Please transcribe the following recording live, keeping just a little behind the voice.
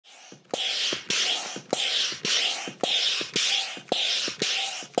For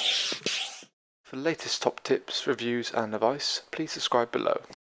the latest top tips, reviews and advice, please subscribe below.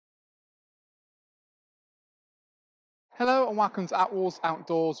 Hello and welcome to Attwoolls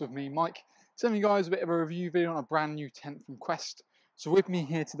Outdoors with me, Mike. Sending you guys a bit of a review video on a brand new tent from Quest. So with me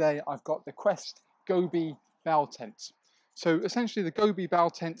here today, I've got the Quest Gobi Bell Tent. So essentially the Gobi Bell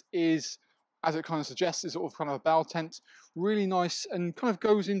Tent is, as it kind of suggests, is sort of kind of a bell tent. Really nice and kind of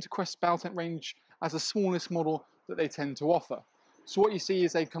goes into Quest Bell Tent range as the smallest model that they tend to offer. So what you see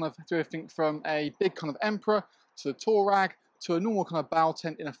is they kind of do everything from a big kind of Emperor to a Torag to a normal kind of bell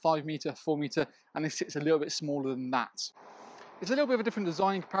tent in a 5 meter, 4 meter, and it sits a little bit smaller than that. It's a little bit of a different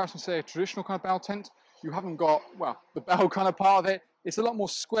design in comparison to, say, a traditional kind of bell tent. You haven't got, well, the bell kind of part of it. It's a lot more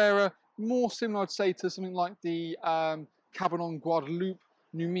squarer, more similar, I'd say, to something like the cabin on Guadeloupe,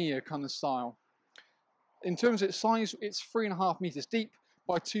 Numia kind of style. In terms of its size, it's 3.5 meters deep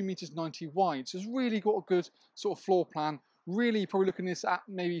by 2 meters 90 wide. So it's really got a good sort of floor plan. Really probably looking at this at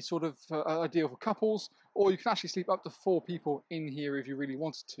maybe sort of ideal for couples, or you can actually sleep up to 4 people in here if you really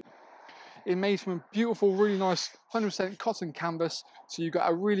wanted to. It's made from a beautiful, really nice 100% cotton canvas, so you've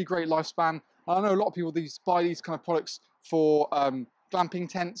got a really great lifespan. And I know a lot of people buy these kind of products for glamping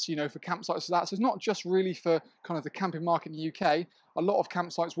tents, you know, for campsites like that. So it's not just really for kind of the camping market in the UK. A lot of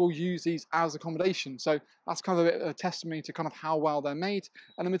campsites will use these as accommodation. So that's kind of a bit of a testimony to kind of how well they're made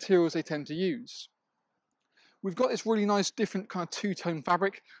and the materials they tend to use. We've got this really nice different kind of two-tone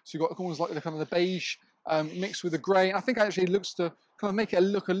fabric. So you've got almost like the kind of the beige mixed with the grey. And I think actually it looks to kind of make it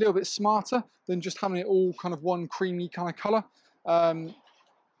look a little bit smarter than just having it all kind of one creamy kind of colour.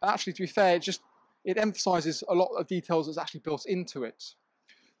 Actually, to be fair, it emphasises a lot of details that's actually built into it.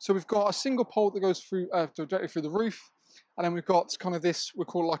 So we've got a single pole that goes through directly through the roof, and then we've got kind of this, we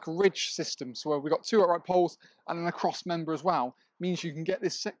call it like a ridge system. So we've got 2 upright poles and then a cross member as well. Means you can get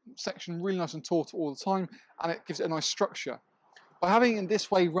this section really nice and taut all the time, and it gives it a nice structure. By having it in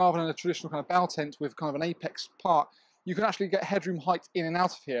this way rather than a traditional kind of bell tent with kind of an apex part, you can actually get headroom height in and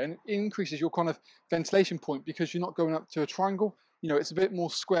out of here, and it increases your kind of ventilation point because you're not going up to a triangle. You know, it's a bit more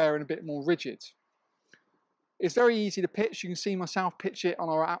square and a bit more rigid. It's very easy to pitch. You can see myself pitch it on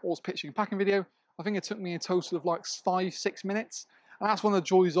our Attwoolls pitching and packing video. I think it took me a total of like 5-6 minutes, and that's one of the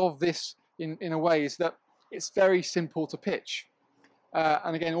joys of this in a way, is that it's very simple to pitch.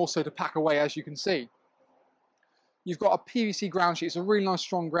 And again, also to pack away, as you can see. You've got a PVC ground sheet. It's a really nice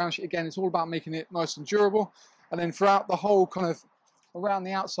strong ground sheet. Again, it's all about making it nice and durable. And then throughout the whole kind of around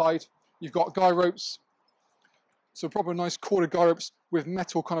the outside, you've got guy ropes. So proper nice corded guy ropes with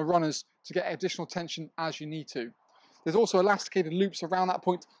metal kind of runners to get additional tension as you need to. There's also elasticated loops around that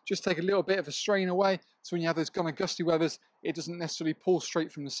point, just take a little bit of a strain away. So when you have those kind of gusty weathers, it doesn't necessarily pull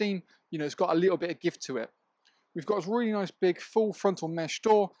straight from the seam. You know, it's got a little bit of give to it. We've got a really nice big full frontal mesh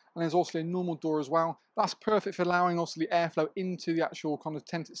door, and there's also a normal door as well. That's perfect for allowing also the airflow into the actual kind of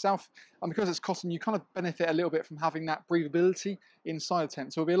tent itself. And because it's cotton, you kind of benefit a little bit from having that breathability inside the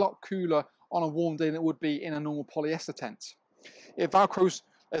tent. So it'll be a lot cooler on a warm day than it would be in a normal polyester tent. It velcros,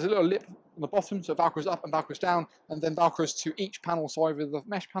 there's a little lip on the bottom, so it velcros up and velcros down, and then velcros to each panel, so either the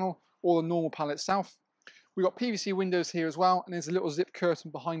mesh panel or the normal panel itself. We've got PVC windows here as well, and there's a little zip curtain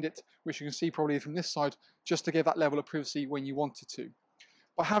behind it, which you can see probably from this side, just to give that level of privacy when you wanted to.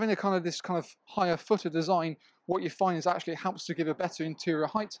 By having this kind of higher footer design, what you find is actually it helps to give a better interior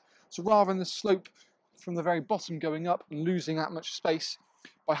height. So rather than the slope from the very bottom going up and losing that much space,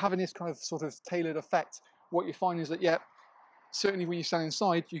 by having this kind of sort of tailored effect, what you find is that, yeah, certainly when you stand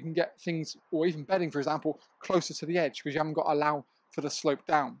inside, you can get things, or even bedding, for example, closer to the edge because you haven't got to allow for the slope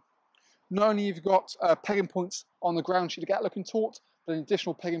down. Not only have you got pegging points on the ground sheet to get looking taut, but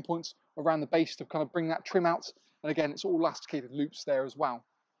additional pegging points around the base to kind of bring that trim out. And again, it's all elasticated loops there as well.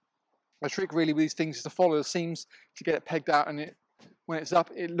 The trick really with these things is to follow the seams to get it pegged out, and when it's up,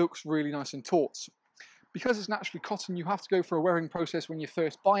 it looks really nice and taut. Because it's naturally cotton, you have to go through a wearing process when you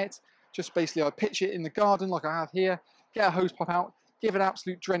first buy it. Just basically, I pitch it in the garden like I have here, get a hose pipe out, give it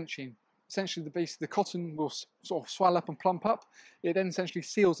absolute drenching. Essentially, the cotton will sort of swell up and plump up. It then essentially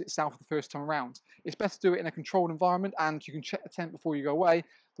seals itself the first time around. It's better to do it in a controlled environment, and you can check the tent before you go away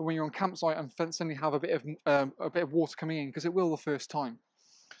than when you're on campsite and suddenly have a bit of water coming in, because it will the first time.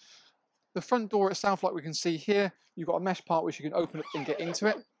 The front door itself, like we can see here, you've got a mesh part which you can open up and get into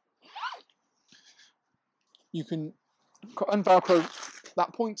it. You can unvelcro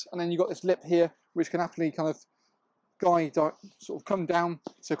that point, and then you've got this lip here which can happily kind of guide, sort of come down,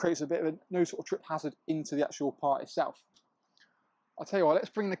 so it creates a bit of no sort of trip hazard into the actual part itself. I'll tell you what,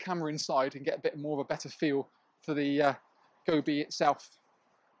 let's bring the camera inside and get a bit more of a better feel for the Gobi itself.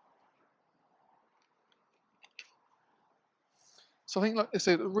 So I think, like I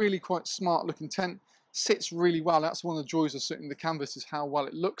said, a really quite smart looking tent, sits really well. That's one of the joys of certainly the canvas, is how well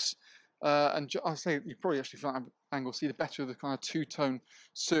it looks. And I say you probably actually from that angle see the better of the kind of two-tone,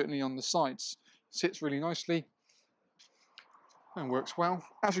 certainly on the sides. Sits really nicely and works well.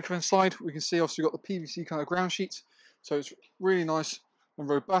 As we come inside, we can see obviously we've got the PVC kind of ground sheet, so it's really nice and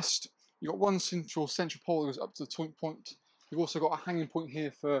robust. You've got one central pole that goes up to the joint point. You've also got a hanging point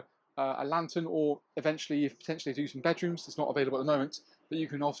here for a lantern, or eventually if potentially do some bedrooms. It's not available at the moment, but you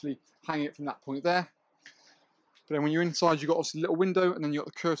can obviously hang it from that point there. But then when you're inside, you've got obviously a little window, and then you've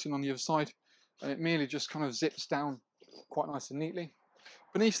got the curtain on the other side, and it merely just kind of zips down quite nice and neatly.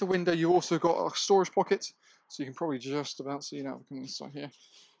 Beneath the window, you've also got a storage pocket, so you can probably just about see now coming inside here.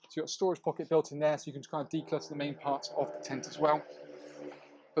 So you've got a storage pocket built in there, so you can kind of declutter the main part of the tent as well.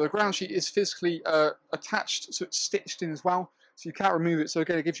 But the ground sheet is physically attached, so it's stitched in as well, so you can't remove it. So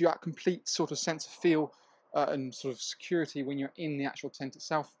again, it gives you that complete sort of sense of feel and sort of security when you're in the actual tent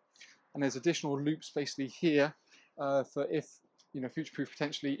itself. And there's additional loops basically here for if, you know, future-proof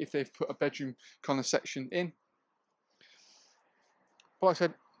potentially if they've put a bedroom kind of section in. But like I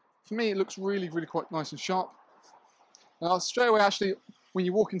said, for me it looks really, really quite nice and sharp. Now straight away, actually, when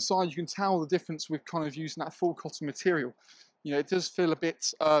you walk inside, you can tell the difference with kind of using that full cotton material. You know, it does feel a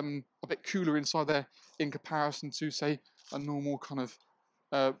bit cooler inside there in comparison to, say, a normal kind of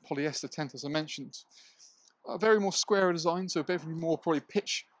polyester tent, as I mentioned. A very more square design, so very more probably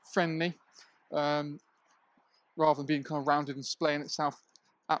pitch friendly, rather than being kind of rounded and splaying itself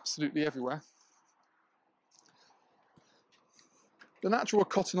absolutely everywhere. The natural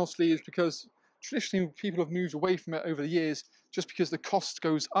cotton obviously is because traditionally people have moved away from it over the years, just because the cost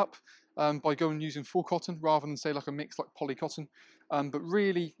goes up by going and using full cotton rather than say like a mix like poly cotton. But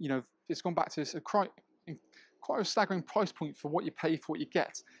really, you know, it's gone back to this quite a staggering price point for what you pay for what you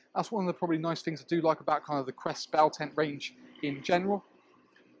get. That's one of the probably nice things I do like about kind of the Quest Bell Tent range in general.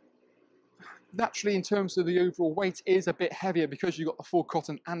 Naturally, in terms of the overall weight, is a bit heavier because you've got the full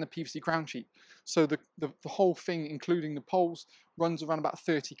cotton and the PVC ground sheet. So the whole thing, including the poles, runs around about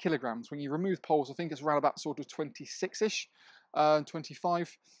 30 kilograms. When you remove poles, I think it's around about sort of 26-ish,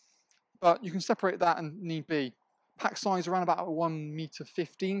 25. But you can separate that and need be. Pack size around about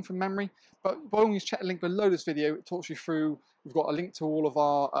 1.15 m from memory. But by all means, check the link below this video. It talks you through. We've got a link to all of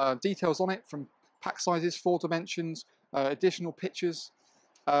our details on it, from pack sizes, 4 dimensions, additional pictures,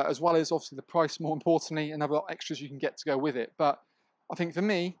 as well as obviously the price, more importantly, and other extras you can get to go with it. But I think for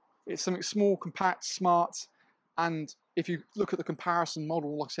me, it's something small, compact, smart, and if you look at the comparison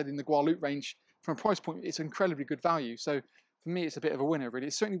model, like I said, in the Guadalupe range, from a price point, it's incredibly good value. So for me, it's a bit of a winner, really.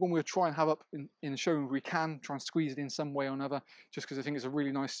 It's certainly one we'll try and have up in the showroom if we can, try and squeeze it in some way or another, just because I think it's a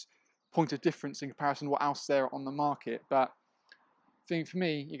really nice point of difference in comparison to what else there on the market. But I think for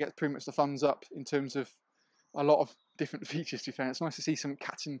me, you get pretty much the thumbs up in terms of a lot of different features, to be fair. It's nice to see some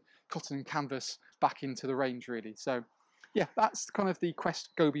cotton and canvas back into the range, really. So yeah, that's kind of the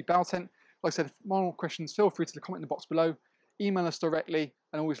Quest Gobi Bell Tent. Like I said, if more questions, feel free to comment in the box below, email us directly,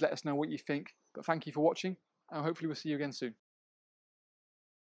 and always let us know what you think. But thank you for watching, and hopefully we'll see you again soon.